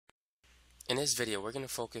In this video, we're going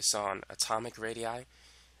to focus on atomic radii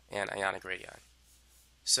and ionic radii.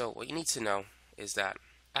 So what you need to know is that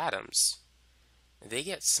atoms, they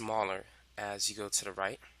get smaller as you go to the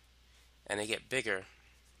right, and they get bigger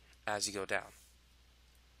as you go down.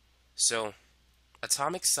 So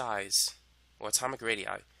atomic size, or atomic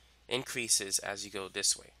radii, increases as you go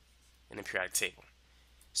this way in the periodic table.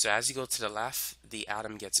 So as you go to the left, the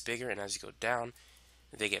atom gets bigger, and as you go down,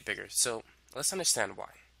 they get bigger. So let's understand why.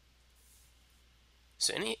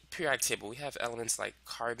 So in the periodic table, we have elements like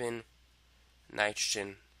carbon,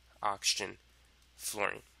 nitrogen, oxygen,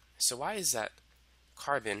 fluorine. So why is that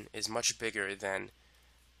carbon is much bigger than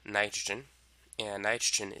nitrogen, and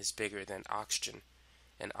nitrogen is bigger than oxygen,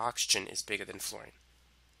 and oxygen is bigger than fluorine?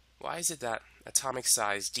 Why is it that atomic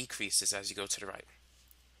size decreases as you go to the right?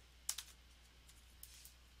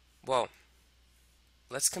 Well,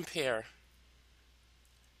 let's compare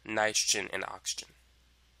nitrogen and oxygen.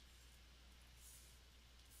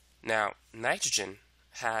 Now, nitrogen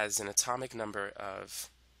has an atomic number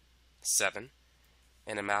of 7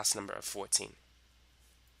 and a mass number of 14.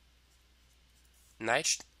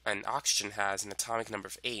 And oxygen has an atomic number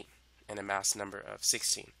of 8 and a mass number of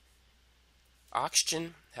 16.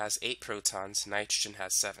 Oxygen has 8 protons, nitrogen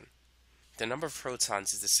has 7. The number of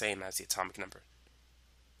protons is the same as the atomic number.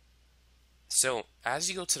 So,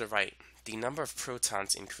 as you go to the right, the number of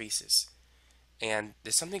protons increases. And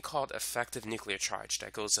there's something called effective nuclear charge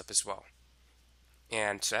that goes up as well.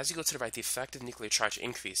 And so as you go to the right, the effective nuclear charge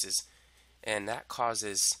increases, and that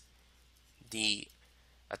causes the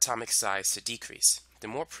atomic size to decrease. The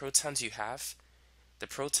more protons you have, the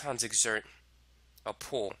protons exert a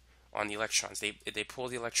pull on the electrons. They pull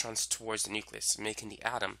the electrons towards the nucleus, making the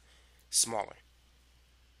atom smaller.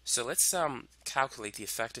 So let's calculate the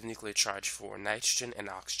effective nuclear charge for nitrogen and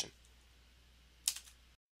oxygen.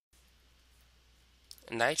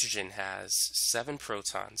 Nitrogen has 7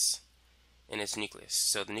 protons in its nucleus,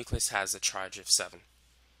 so the nucleus has a charge of 7.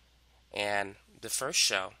 And the first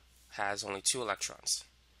shell has only 2 electrons.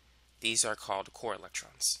 These are called core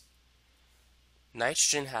electrons.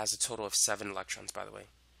 Nitrogen has a total of 7 electrons, by the way.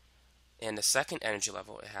 In the second energy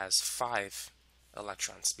level, it has 5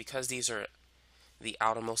 electrons. Because these are the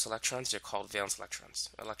outermost electrons, they're called valence electrons,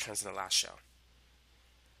 electrons in the last shell.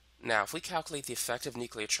 Now, if we calculate the effective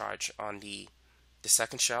nuclear charge on the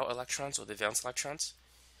second shell electrons, or the valence electrons,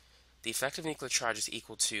 the effective nuclear charge is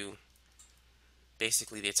equal to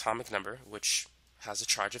basically the atomic number, which has a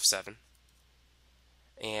charge of 7,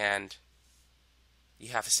 and you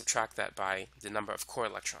have to subtract that by the number of core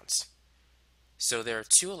electrons. So there are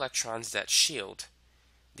 2 electrons that shield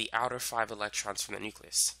the outer 5 electrons from the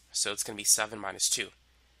nucleus, so it's going to be 7 minus 2.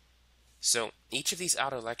 So each of these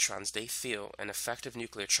outer electrons, they feel an effective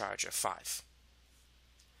nuclear charge of 5.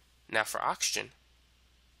 Now for oxygen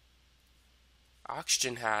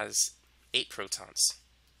has 8 protons,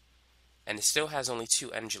 and it still has only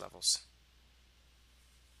 2 energy levels.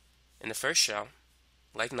 In the first shell,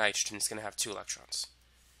 like nitrogen, it's going to have 2 electrons.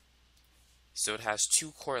 So it has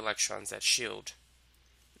 2 core electrons that shield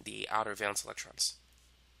the outer valence electrons.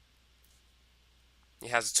 It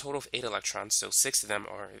has a total of 8 electrons, so 6 of them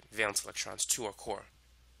are valence electrons, 2 are core.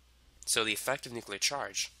 So the effective nuclear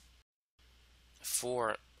charge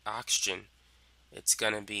for oxygen, it's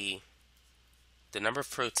going to be the number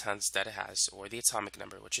of protons that it has, or the atomic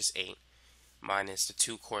number, which is 8, minus the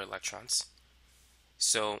 2 core electrons.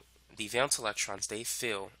 So the valence electrons, they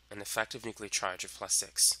feel an effective nuclear charge of plus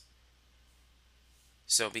 6.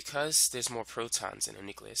 So because there's more protons in a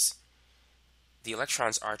nucleus, the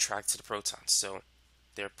electrons are attracted to the protons. So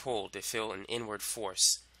they're pulled, they feel an inward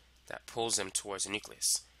force that pulls them towards the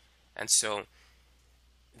nucleus. And so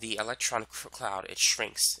the electron cloud, it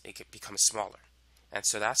shrinks, it becomes smaller. And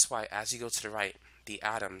so that's why as you go to the right, the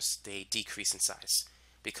atoms, they decrease in size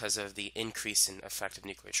because of the increase in effective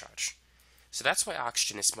nuclear charge. So that's why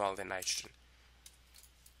oxygen is smaller than nitrogen.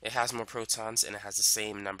 It has more protons, and it has the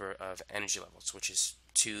same number of energy levels, which is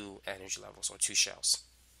 2 energy levels, or 2 shells.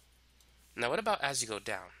 Now what about as you go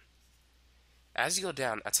down? As you go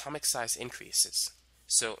down, atomic size increases.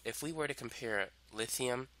 So if we were to compare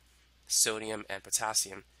lithium, sodium, and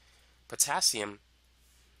potassium, potassium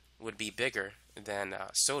would be bigger than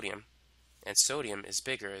sodium, and sodium is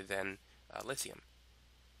bigger than lithium.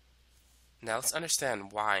 Now let's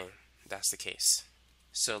understand why that's the case.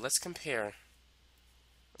 So let's compare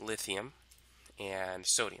lithium and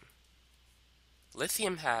sodium.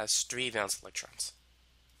 Lithium has 3 valence electrons,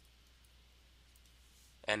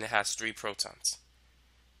 and it has 3 protons.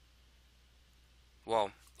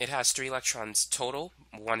 Well, it has 3 electrons total,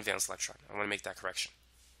 1 valence electron. I want to make that correction.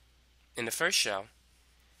 In the first shell,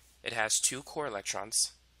 it has 2 core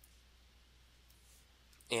electrons,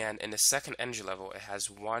 And in the second energy level, it has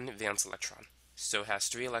one valence electron. So it has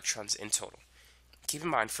 3 electrons in total. Keep in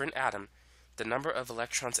mind, for an atom, the number of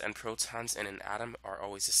electrons and protons in an atom are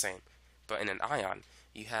always the same. But in an ion,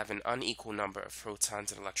 you have an unequal number of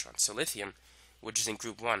protons and electrons. So lithium, which is in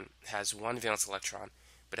group 1, has 1 valence electron,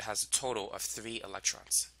 but it has a total of 3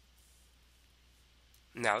 electrons.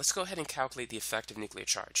 Now let's go ahead and calculate the effective nuclear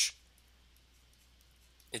charge.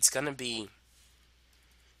 It's going to be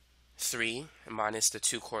 3 minus the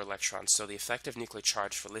 2 core electrons, so the effective nuclear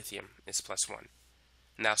charge for lithium is +1.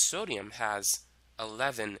 Now sodium has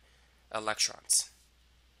 11 electrons,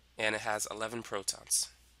 and it has 11 protons,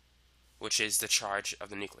 which is the charge of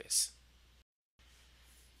the nucleus.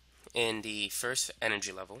 In the first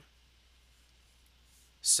energy level,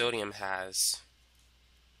 sodium has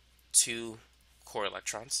 2 core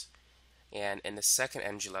electrons, and in the second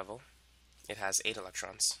energy level, it has 8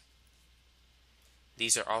 electrons.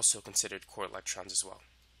 These are also considered core electrons as well.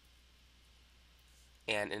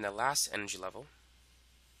 And in the last energy level,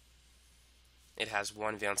 it has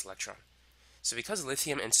 1 valence electron. So because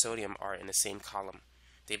lithium and sodium are in the same column,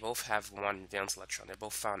 they both have 1 valence electron. They're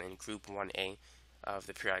both found in group 1A of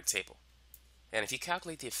the periodic table. And if you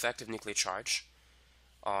calculate the effective nuclear charge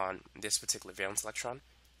on this particular valence electron,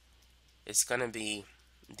 it's going to be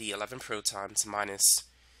the 11 protons minus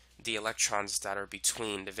the electrons that are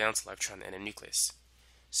between the valence electron and the nucleus.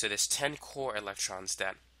 So there's 10 core electrons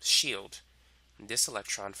that shield this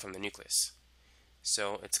electron from the nucleus.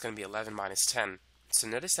 So it's going to be 11 minus 10. So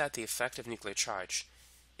notice that the effective nuclear charge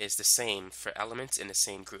is the same for elements in the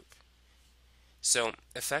same group. So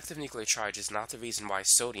effective nuclear charge is not the reason why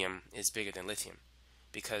sodium is bigger than lithium,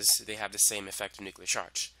 because they have the same effective nuclear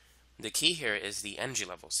charge. The key here is the energy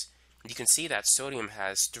levels. You can see that sodium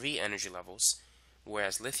has 3 energy levels,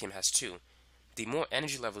 whereas lithium has 2. The more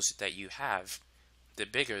energy levels that you have, the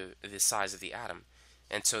bigger the size of the atom.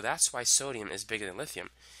 And so that's why sodium is bigger than lithium.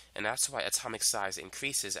 And that's why atomic size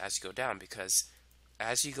increases as you go down, because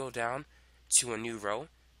as you go down to a new row,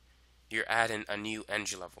 you're adding a new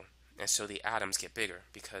energy level. And so the atoms get bigger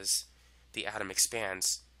because the atom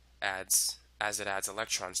expands as it adds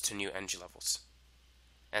electrons to new energy levels.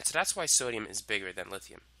 And so that's why sodium is bigger than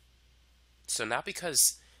lithium. So not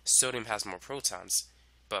because sodium has more protons,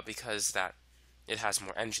 but because that it has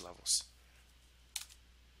more energy levels.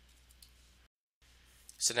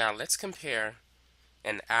 So now let's compare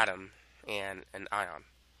an atom and an ion.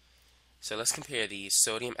 So let's compare the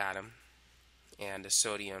sodium atom and the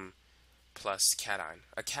sodium plus cation.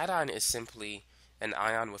 A cation is simply an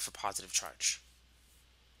ion with a positive charge.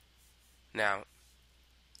 Now,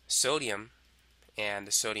 sodium and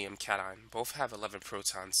the sodium cation both have 11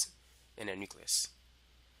 protons in their nucleus.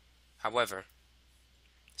 However,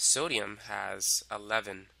 sodium has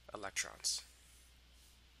 11 electrons.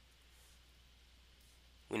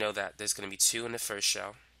 We know that there's going to be 2 in the first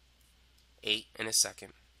shell, 8 in the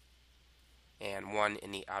second, and 1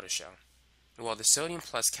 in the outer shell. Well, the sodium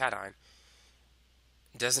plus cation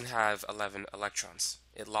doesn't have 11 electrons.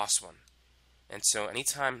 It lost 1. And so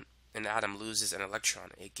anytime an atom loses an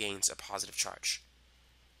electron, it gains a positive charge.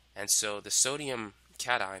 And so the sodium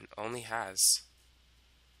cation only has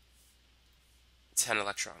 10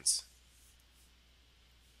 electrons.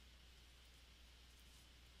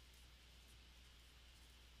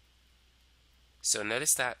 So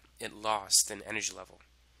notice that it lost an energy level.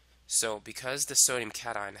 So because the sodium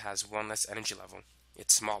cation has 1 less energy level,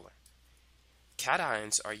 it's smaller.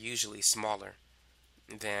 Cations are usually smaller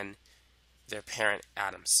than their parent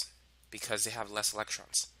atoms because they have less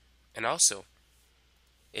electrons. And also,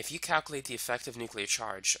 if you calculate the effective nuclear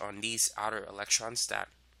charge on these outer electrons that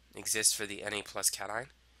exist for the Na plus cation,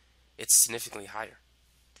 it's significantly higher.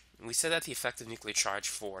 We said that the effective nuclear charge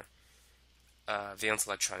for valence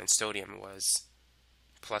electron in sodium was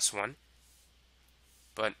 +1,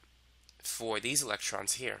 but for these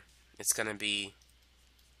electrons here, it's going to be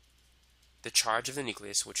the charge of the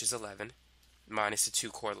nucleus, which is 11, minus the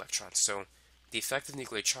 2 core electrons. So the effective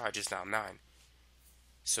nuclear charge is now 9.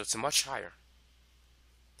 So it's much higher.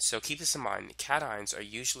 So keep this in mind. Cations are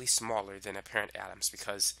usually smaller than their parent atoms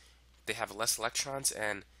because they have less electrons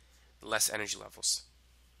and less energy levels.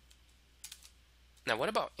 Now what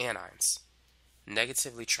about anions?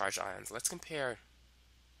 Negatively charged ions. Let's compare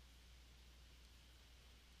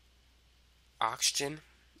oxygen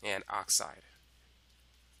and oxide.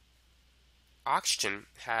 Oxygen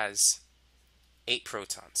has 8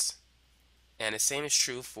 protons, and the same is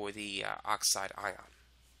true for the oxide ion.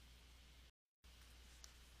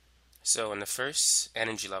 So in the first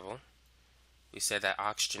energy level, we said that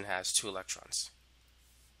oxygen has 2 electrons.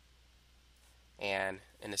 And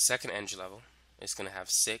in the second energy level, it's going to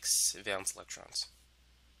have 6 valence electrons.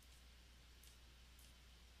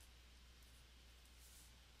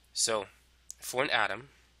 So for an atom,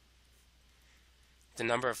 the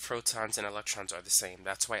number of protons and electrons are the same.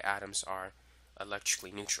 That's why atoms are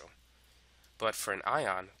electrically neutral. But for an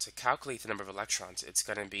ion, to calculate the number of electrons, it's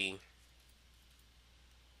going to be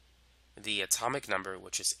the atomic number,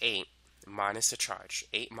 which is 8, minus the charge.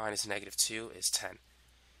 8 minus negative 2 is 10.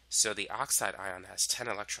 So the oxide ion has 10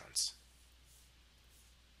 electrons.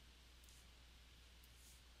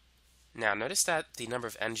 Now notice that the number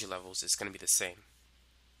of energy levels is going to be the same.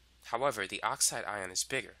 However, the oxide ion is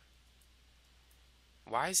bigger.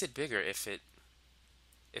 Why is it bigger if it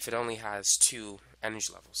only has 2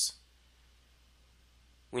 energy levels?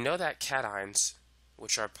 We know that cations,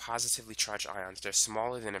 which are positively charged ions, they're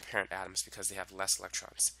smaller than apparent atoms because they have less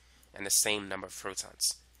electrons and the same number of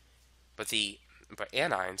protons. But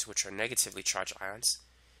anions, which are negatively charged ions,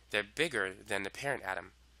 they're bigger than the parent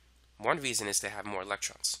atom. One reason is they have more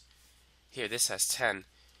electrons. Here, this has 10,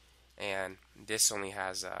 and this only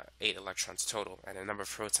has 8 electrons total, and the number of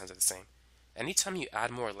protons are the same. Anytime you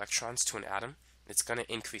add more electrons to an atom, it's going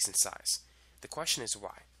to increase in size. The question is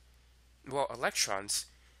why? Well, electrons,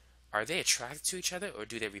 are they attracted to each other or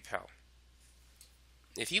do they repel?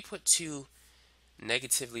 If you put 2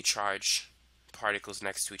 negatively charged particles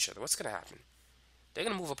next to each other, what's going to happen? They're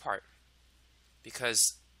going to move apart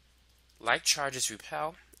because like charges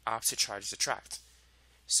repel, opposite charges attract.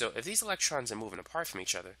 So if these electrons are moving apart from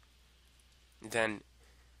each other, then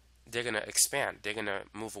they're going to expand. They're going to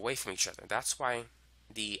move away from each other. That's why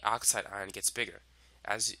the oxide ion gets bigger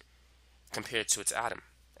as compared to its atom.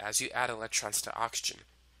 As you add electrons to oxygen,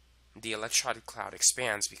 the electronic cloud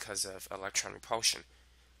expands because of electron repulsion.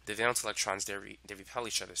 The valence electrons, they repel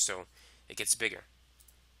each other, so it gets bigger.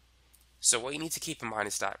 So what you need to keep in mind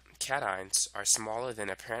is that cations are smaller than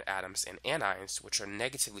apparent atoms, and anions, which are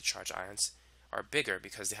negatively charged ions, are bigger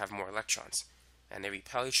because they have more electrons, and they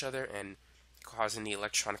repel each other and causing the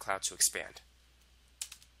electron cloud to expand.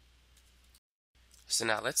 So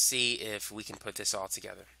now let's see if we can put this all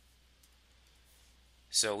together.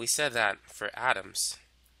 So we said that for atoms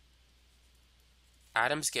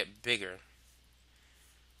get bigger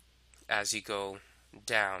as you go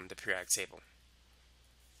down the periodic table.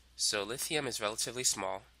 So lithium is relatively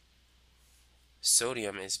small,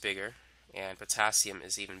 sodium is bigger, and potassium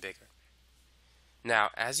is even bigger.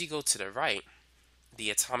 Now, as you go to the right, the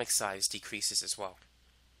atomic size decreases as well.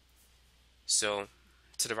 So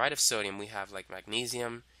to the right of sodium, we have like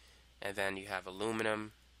magnesium, and then you have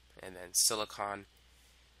aluminum, and then silicon.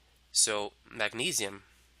 So magnesium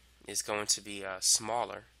is going to be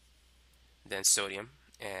smaller than sodium,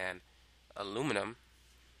 and aluminum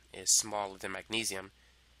is smaller than magnesium,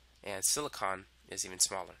 and silicon is even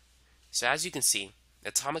smaller. So as you can see,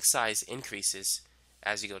 atomic size increases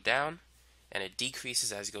as you go down, and it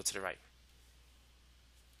decreases as you go to the right.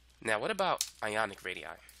 Now, what about ionic radii?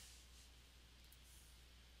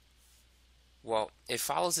 Well, it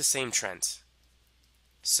follows the same trend.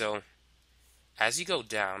 So as you go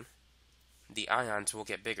down, the ions will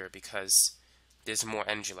get bigger because there's more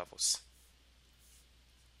energy levels.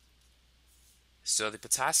 So the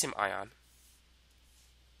potassium ion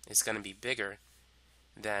is going to be bigger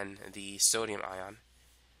than the sodium ion,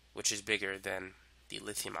 which is bigger than the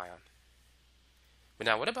lithium ion. But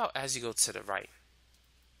now what about as you go to the right?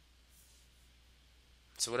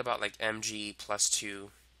 So what about like Mg plus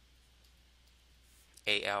 2,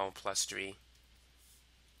 Al plus 3,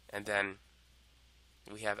 and then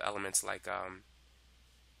we have elements like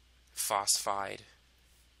phosphide,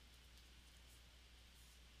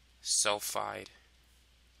 sulfide,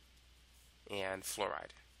 and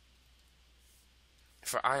fluoride.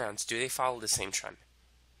 For ions, do they follow the same trend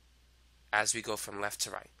as we go from left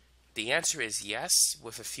to right? The answer is yes,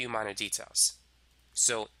 with a few minor details.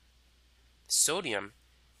 So sodium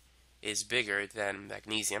is bigger than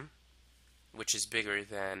magnesium, which is bigger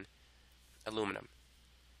than aluminum.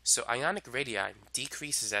 So ionic radii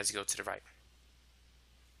decreases as you go to the right.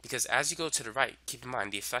 Because as you go to the right, keep in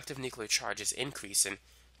mind the effective nuclear charge is increasing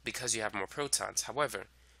because you have more protons. However,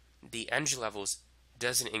 the energy levels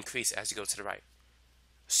doesn't increase as you go to the right.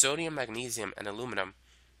 Sodium, magnesium, and aluminum,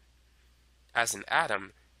 as an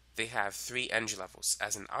atom, they have 3 energy levels.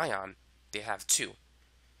 As an ion, they have 2.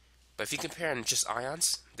 But if you compare in just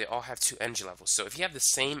ions, they all have 2 energy levels. So if you have the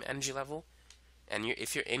same energy level, and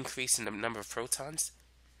if you're increasing the number of protons,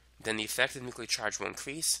 then the effective nuclear charge will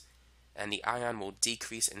increase, and the ion will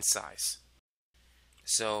decrease in size.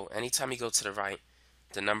 So anytime you go to the right,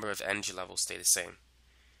 the number of energy levels stay the same.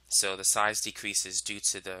 So the size decreases due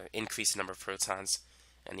to the increased number of protons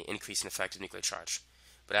and the increase in effective nuclear charge.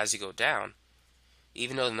 But as you go down,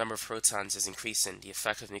 even though the number of protons is increasing, the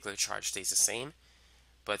effective nuclear charge stays the same,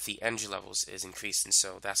 but the energy levels is increasing,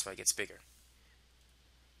 so that's why it gets bigger.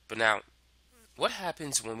 But now, what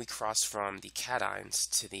happens when we cross from the cations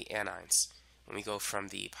to the anions? When we go from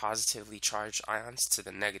the positively charged ions to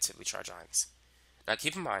the negatively charged ions? Now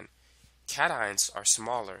keep in mind, cations are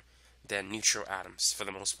smaller than neutral atoms for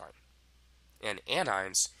the most part, and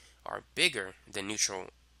anions are bigger than neutral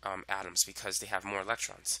atoms because they have more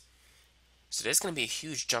electrons. So there's going to be a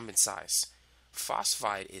huge jump in size.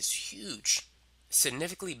 Phosphide is huge,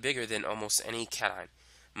 significantly bigger than almost any cation.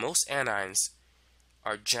 Most anions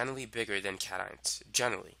are generally bigger than cations.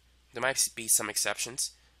 Generally, there might be some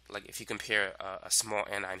exceptions, like if you compare a small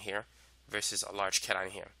anion here versus a large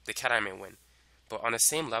cation here, the cation may win. But on the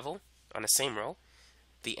same level, on the same row,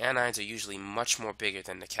 the anions are usually much more bigger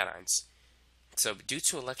than the cations. So due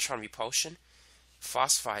to electron repulsion,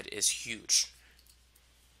 phosphide is huge.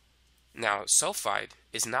 Now, sulfide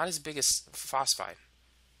is not as big as phosphide,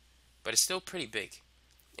 but it's still pretty big.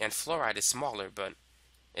 And fluoride is smaller, but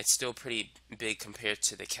it's still pretty big compared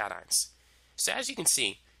to the cations. So as you can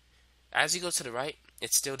see, as you go to the right,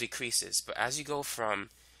 it still decreases. But as you go from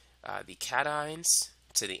the cations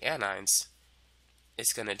to the anions,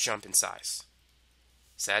 it's going to jump in size.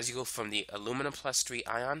 So as you go from the aluminum plus 3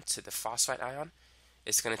 ion to the phosphide ion,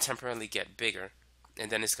 it's going to temporarily get bigger,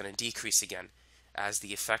 and then it's going to decrease again as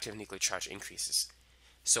the effective nuclear charge increases.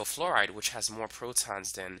 So fluoride, which has more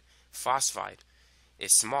protons than phosphide,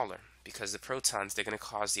 is smaller because the protons, they're going to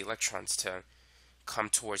cause the electrons to come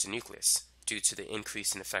towards the nucleus due to the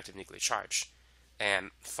increase in effective nuclear charge.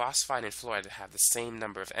 And phosphide and fluoride have the same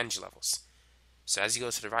number of energy levels. So as you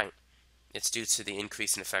go to the right, it's due to the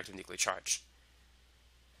increase in effective nuclear charge.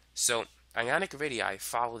 So ionic radii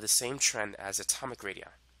follow the same trend as atomic radii.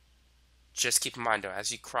 Just keep in mind though,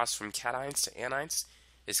 as you cross from cations to anions,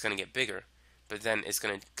 it's going to get bigger, but then it's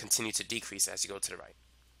going to continue to decrease as you go to the right.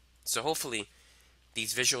 So hopefully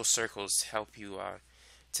these visual circles help you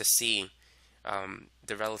to see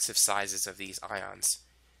the relative sizes of these ions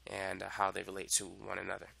and how they relate to one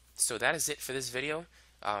another. So that is it for this video.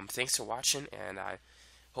 Thanks for watching, and I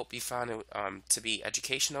hope you found it to be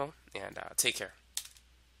educational, and take care.